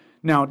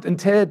 Now,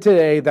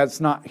 today, that's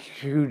not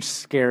huge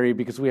scary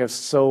because we have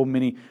so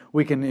many,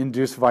 we can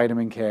induce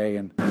vitamin K.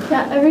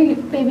 Yeah, every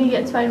baby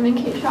gets vitamin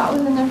K shot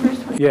within their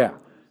first 20. Yeah.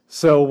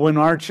 So when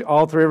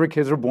all 3 of our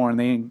kids are born,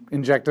 they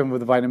inject them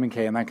with vitamin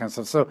K and that kind of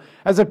stuff. So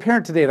as a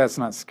parent today, that's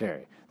not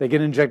scary. They get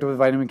injected with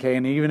vitamin K,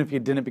 and even if you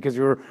didn't because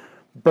you were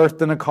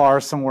birthed in a car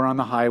somewhere on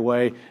the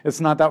highway,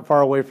 it's not that far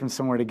away from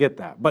somewhere to get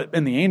that. But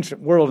in the ancient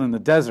world, in the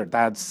desert,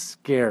 that's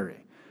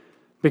scary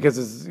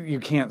because you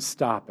can't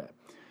stop it.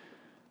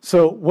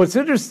 So what's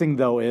interesting,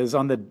 though, is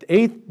on the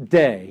 8th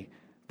day,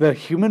 the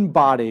human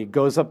body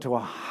goes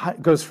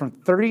from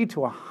 30 to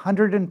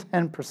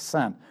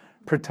 110%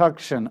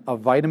 production of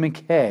vitamin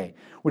K,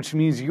 which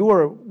means you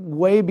are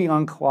way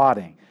beyond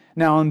clotting.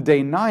 Now, on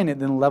day 9, it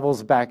then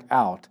levels back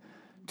out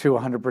to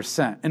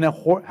 100% in a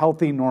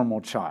healthy,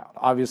 normal child.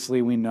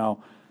 Obviously, we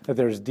know that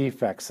there's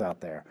defects out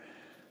there.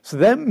 So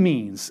that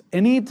means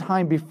any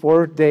time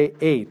before day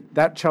 8,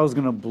 that child's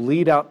going to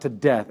bleed out to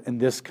death in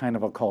this kind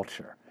of a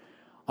culture.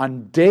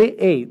 On day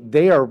 8,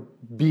 they are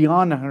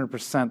beyond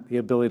 100% the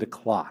ability to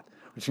clot,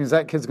 which means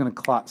that kid's going to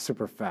clot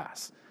super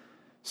fast.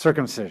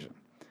 Circumcision.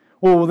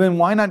 Well, then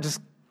why not just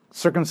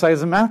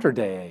circumcise them after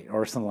day 8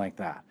 or something like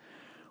that?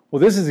 Well,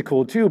 this is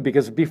cool too,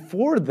 because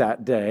before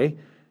that day,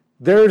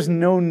 there's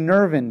no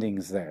nerve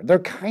endings there. They're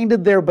kind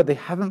of there, but they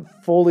haven't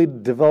fully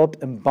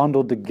developed and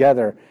bundled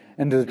together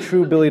into the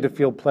true ability to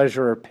feel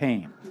pleasure or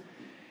pain.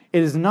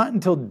 It is not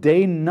until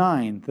day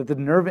 9 that the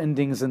nerve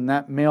endings in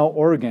that male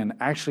organ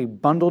actually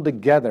bundle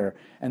together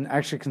and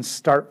actually can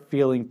start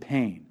feeling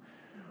pain,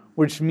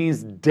 which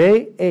means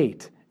day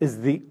 8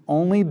 is the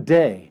only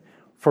day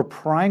for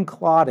prime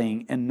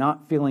clotting and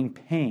not feeling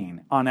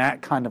pain on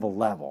that kind of a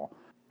level.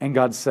 And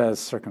God says,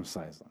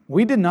 circumcise them.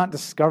 We did not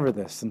discover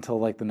this until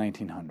like the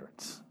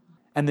 1900s.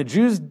 And the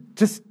Jews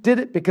just did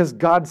it because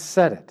God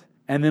said it.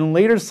 And then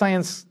later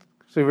science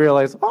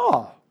realized,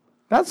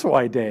 that's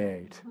why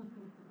day 8.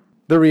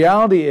 The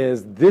reality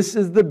is, this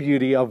is the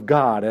beauty of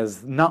God,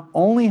 as not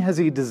only has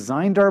He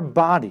designed our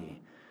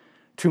body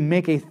to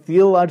make a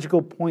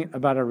theological point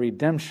about our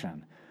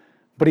redemption,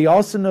 but He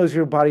also knows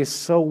your body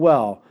so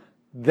well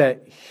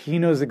that he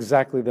knows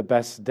exactly the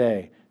best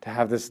day to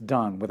have this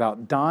done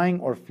without dying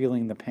or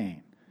feeling the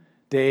pain.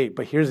 Day 8.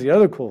 But here's the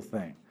other cool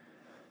thing.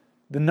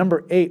 The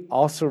number 8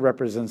 also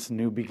represents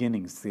new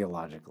beginnings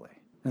theologically.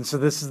 And so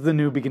this is the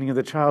new beginning of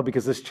the child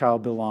because this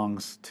child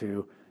belongs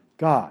to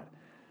God,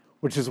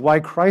 which is why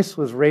Christ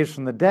was raised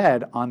from the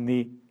dead on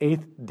the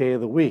 8th day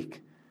of the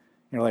week.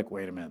 You're like,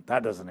 wait a minute,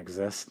 that doesn't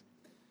exist.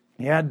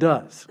 Yeah, it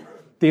does.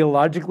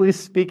 Theologically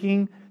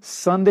speaking,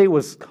 Sunday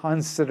was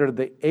considered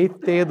the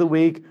 8th day of the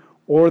week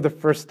or the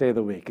first day of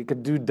the week. It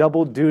could do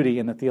double duty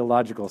in a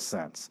theological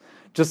sense.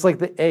 Just like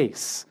the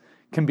ace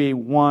can be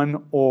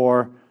one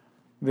or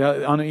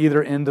on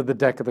either end of the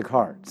deck of the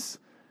cards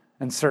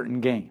in certain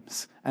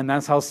games. And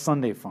that's how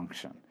Sunday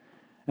functioned.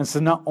 And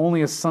so not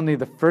only is Sunday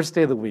the first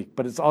day of the week,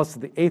 but it's also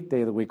the 8th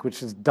day of the week,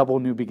 which is double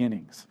new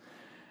beginnings.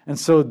 And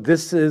so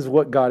this is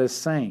what God is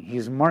saying.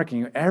 He's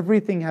marking.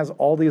 Everything has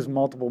all these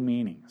multiple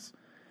meanings.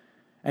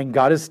 And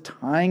God is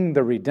tying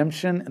the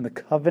redemption and the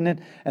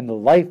covenant and the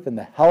life and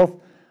the health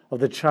of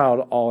the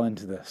child all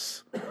into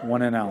this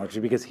one analogy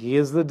because he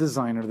is the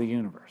designer of the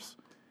universe.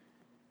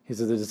 He's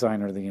the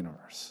designer of the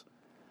universe.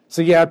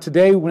 So yeah,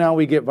 today now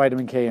we get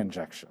vitamin K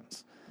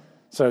injections.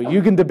 So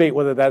you can debate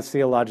whether that's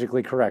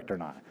theologically correct or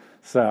not.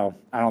 So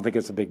I don't think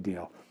it's a big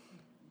deal.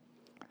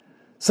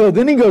 So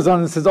then he goes on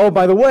and says, oh,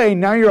 by the way,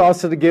 now you're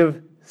also to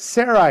give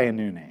Sarai a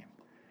new name.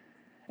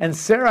 And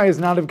Sarai is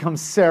now to become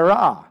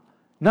Sarah,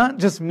 not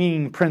just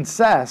meaning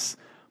princess,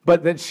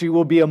 but that she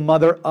will be a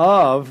mother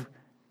of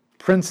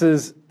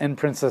princes and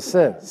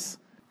princesses.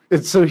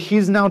 And so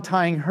he's now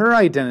tying her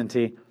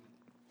identity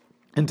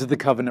into the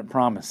covenant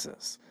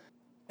promises.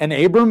 And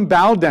Abram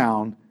bowed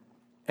down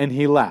and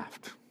he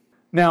laughed.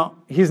 Now,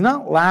 he's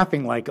not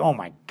laughing like, oh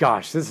my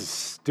gosh, this is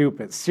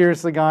stupid.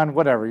 Seriously, God,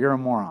 whatever, you're a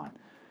moron.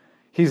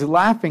 He's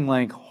laughing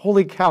like,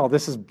 holy cow,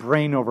 this is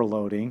brain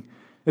overloading.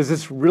 Is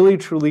this really,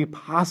 truly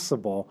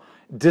possible?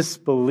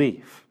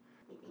 Disbelief.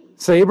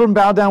 So Abram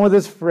bowed down with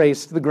his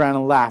face to the ground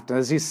and laughed. And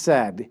as he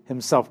said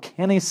himself,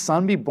 can a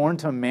son be born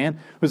to a man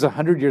who's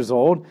 100 years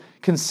old?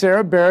 Can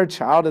Sarah bear a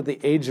child at the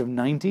age of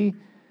 90?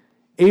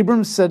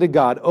 Abram said to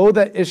God, oh,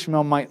 that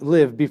Ishmael might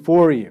live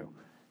before you.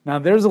 Now,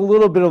 there's a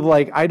little bit of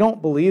like, I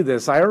don't believe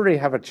this. I already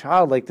have a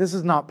child. Like, this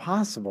is not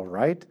possible,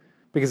 right?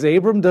 Because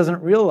Abram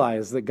doesn't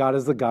realize that God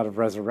is the God of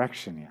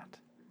resurrection yet.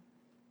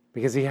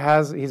 Because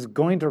he's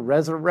going to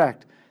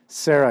resurrect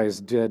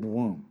Sarai's dead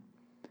womb.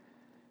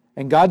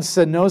 And God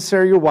said, no,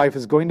 Sarah, your wife,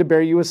 is going to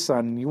bear you a son,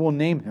 and you will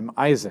name him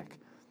Isaac,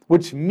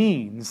 which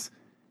means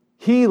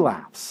he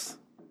laughs.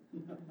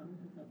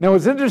 Now,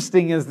 what's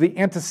interesting is the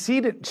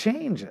antecedent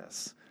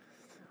changes.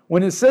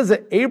 When it says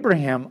that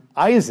Abraham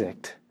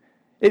Isaac,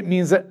 it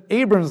means that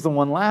Abram's the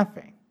one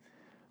laughing.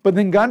 But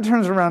then God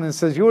turns around and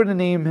says, you are to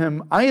name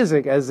him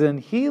Isaac, as in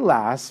he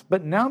laughs,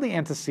 but now the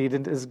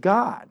antecedent is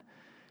God,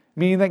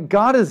 meaning that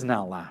God is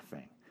now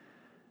laughing.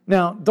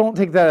 Now, don't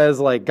take that as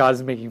like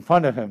God's making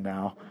fun of him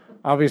now.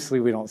 Obviously,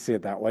 we don't see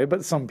it that way,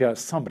 but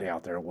somebody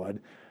out there would.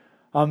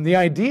 The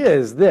idea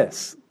is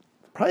this.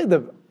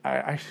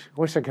 I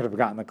wish I could have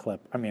gotten the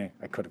clip. I mean,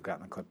 I could have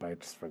gotten the clip, but I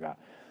just forgot.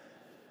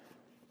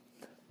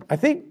 I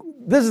think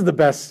this is the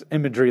best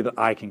imagery that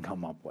I can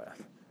come up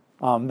with,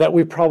 that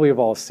we probably have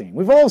all seen.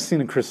 We've all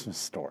seen A Christmas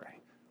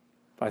Story,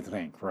 I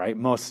think, right?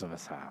 Most of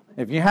us have.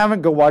 If you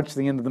haven't, go watch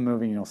the end of the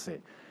movie and you'll see.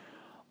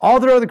 All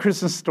throughout The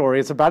Christmas Story,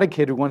 it's about a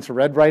kid who wants a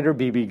Red Ryder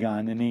BB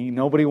gun, and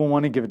nobody will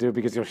want to give it to him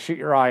because you'll shoot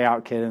your eye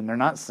out, kid, and they're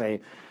not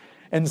safe.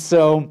 And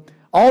so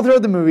all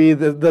throughout the movie,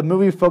 the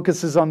movie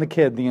focuses on the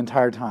kid the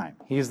entire time.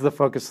 He's the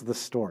focus of the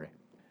story.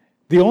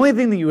 The only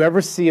thing that you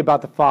ever see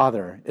about the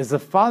father is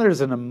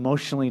an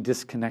emotionally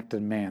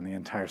disconnected man the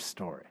entire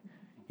story.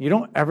 You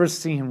don't ever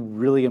see him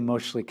really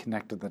emotionally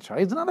connected to the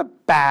child. He's not a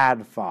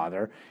bad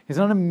father. He's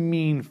not a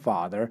mean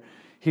father.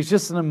 He's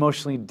just an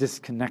emotionally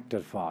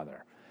disconnected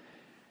father.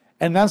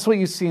 And that's what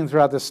you see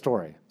throughout this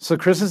story. So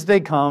Christmas Day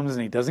comes,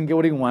 and he doesn't get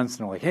what he wants, and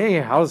they're like, hey,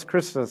 how's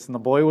Christmas? And the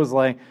boy was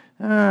like,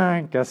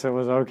 I guess it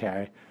was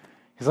okay.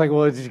 He's like,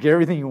 well, did you get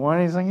everything you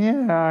wanted? He's like,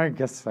 yeah, I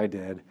guess I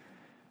did.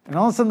 And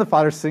all of a sudden, the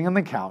father's sitting on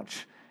the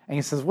couch, and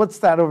he says, what's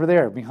that over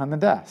there behind the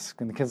desk?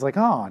 And the kid's like,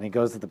 oh, and he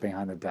goes to the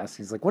behind the desk.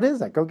 He's like, what is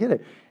that? Go get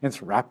it. And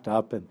it's wrapped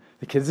up, and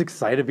the kid's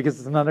excited because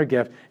it's another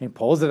gift. And he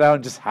pulls it out,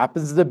 and just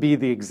happens to be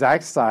the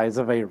exact size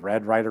of a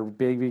Red Ryder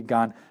BB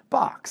gun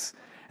box.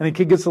 And the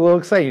kid gets a little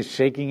excited. He's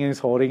shaking and he's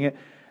holding it.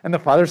 And the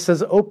father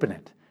says, open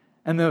it.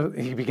 And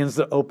he begins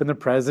to open the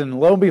present. And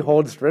lo and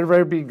behold, it's Red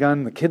Ryder BB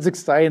gun. The kid's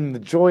excited and the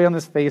joy on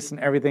his face and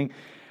everything.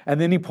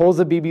 And then he pulls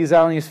the BBs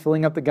out and he's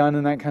filling up the gun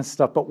and that kind of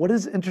stuff. But what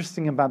is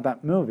interesting about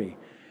that movie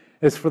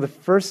is for the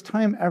first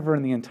time ever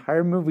in the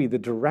entire movie, the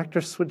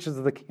director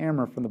switches the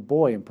camera from the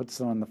boy and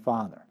puts it on the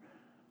father.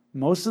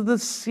 Most of the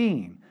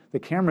scene, the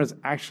camera is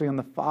actually on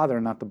the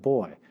father, not the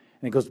boy.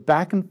 And it goes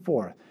back and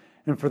forth.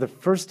 And for the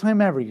first time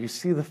ever, you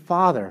see the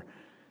father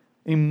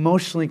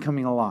emotionally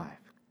coming alive.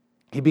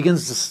 He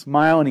begins to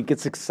smile and he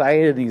gets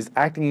excited and he's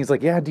acting. He's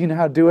like, yeah, do you know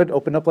how to do it?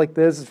 Open up like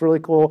this. It's really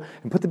cool.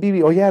 And put the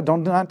BB. Oh, yeah,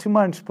 not too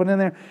much. Put it in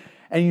there.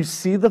 And you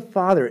see the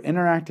father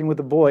interacting with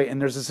the boy,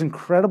 and there's this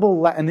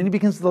incredible and then he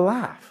begins to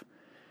laugh.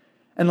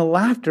 And the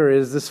laughter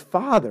is this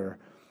father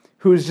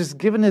who has just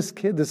given his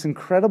kid this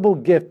incredible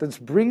gift that's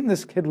bringing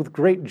this kid with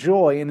great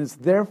joy and is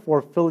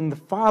therefore filling the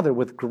father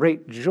with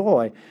great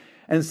joy.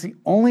 And it's the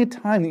only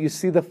time that you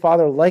see the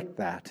father like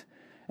that,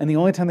 and the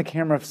only time the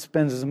camera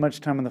spends as much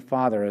time on the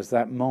father as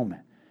that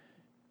moment.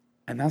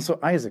 And that's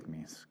what Isaac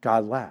means.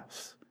 God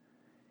laughs.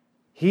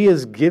 He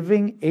is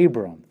giving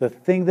Abram the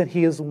thing that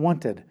he has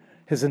wanted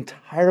his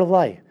entire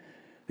life,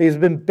 that he's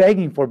been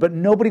begging for, but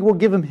nobody will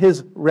give him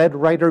his Red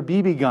Ryder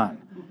BB gun.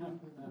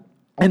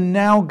 And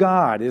now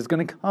God is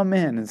going to come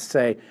in and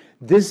say,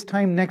 this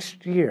time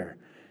next year,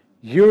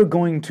 you're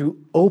going to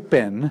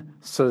open,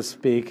 so to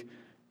speak,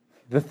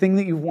 the thing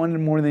that you wanted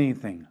more than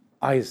anything,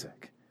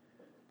 Isaac.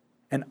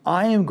 And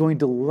I am going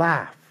to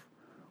laugh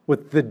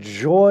with the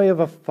joy of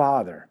a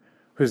father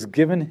who's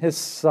given his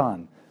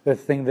son the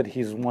thing that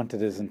he's wanted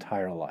his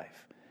entire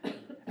life.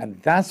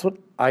 And that's what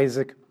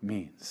Isaac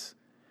means.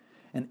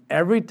 And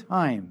every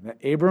time that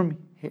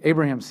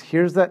Abraham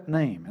hears that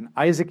name and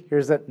Isaac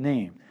hears that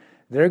name,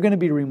 they're going to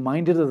be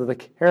reminded of the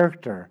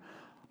character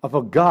of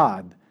a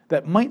God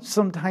that might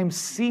sometimes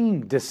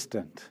seem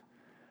distant,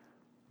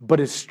 but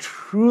is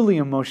truly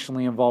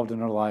emotionally involved in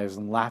their lives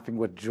and laughing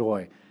with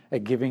joy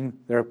at giving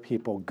their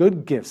people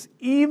good gifts,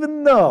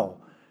 even though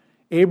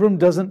Abram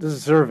doesn't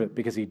deserve it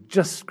because he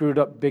just screwed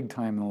up big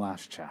time in the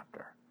last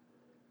chapter.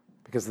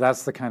 Because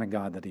that's the kind of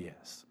God that he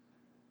is.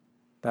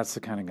 That's the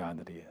kind of God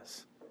that he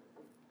is.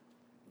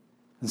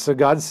 And so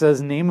God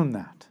says, name him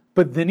that.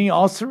 But then he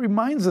also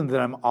reminds them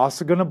that I'm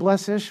also going to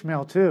bless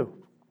Ishmael too.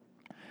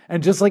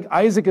 And just like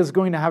Isaac is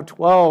going to have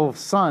 12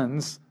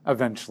 sons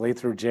eventually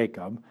through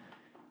Jacob,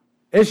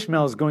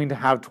 Ishmael is going to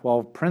have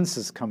 12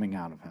 princes coming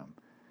out of him,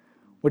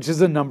 which is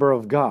the number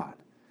of God.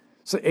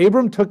 So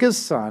Abram took his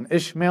son,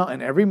 Ishmael,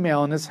 and every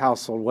male in his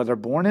household, whether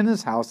born in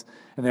his house,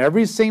 and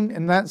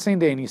in that same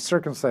day, and he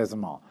circumcised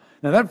them all.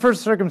 Now that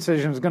first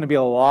circumcision is going to be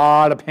a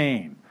lot of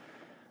pain,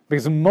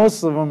 because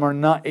most of them are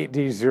not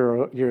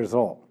 80 years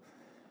old.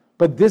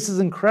 But this is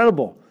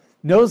incredible.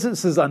 Notice it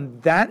says on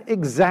that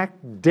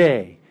exact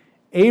day,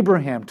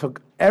 Abraham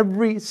took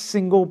every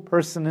single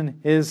person in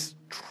his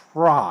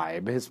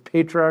tribe, his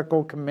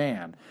patriarchal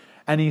command,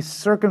 and he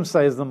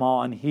circumcised them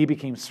all, and he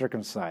became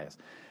circumcised.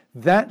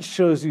 That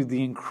shows you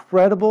the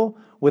incredible,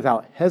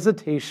 without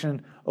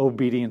hesitation,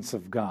 obedience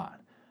of God.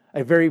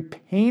 A very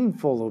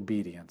painful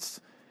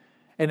obedience.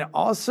 And it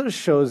also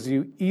shows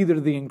you either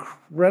the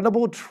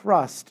incredible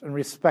trust and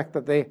respect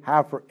that they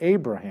have for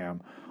Abraham,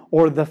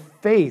 or the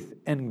faith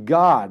in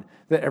God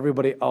that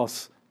everybody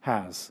else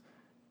has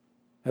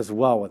as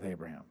well with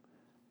Abraham.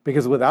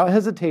 Because without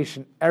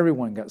hesitation,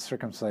 everyone got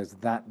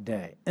circumcised that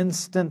day.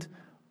 Instant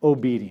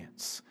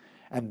obedience.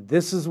 And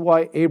this is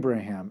why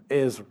Abraham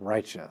is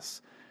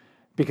righteous.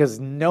 Because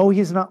no,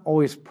 he's not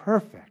always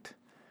perfect.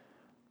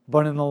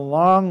 But in the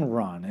long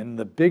run, in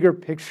the bigger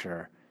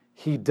picture,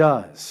 he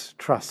does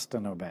trust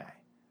and obey.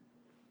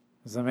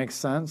 Does that make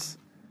sense?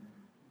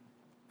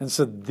 And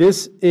so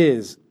this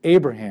is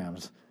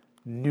Abraham's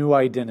new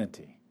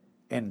identity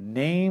in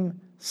name,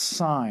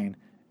 sign,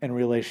 and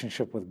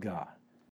relationship with God.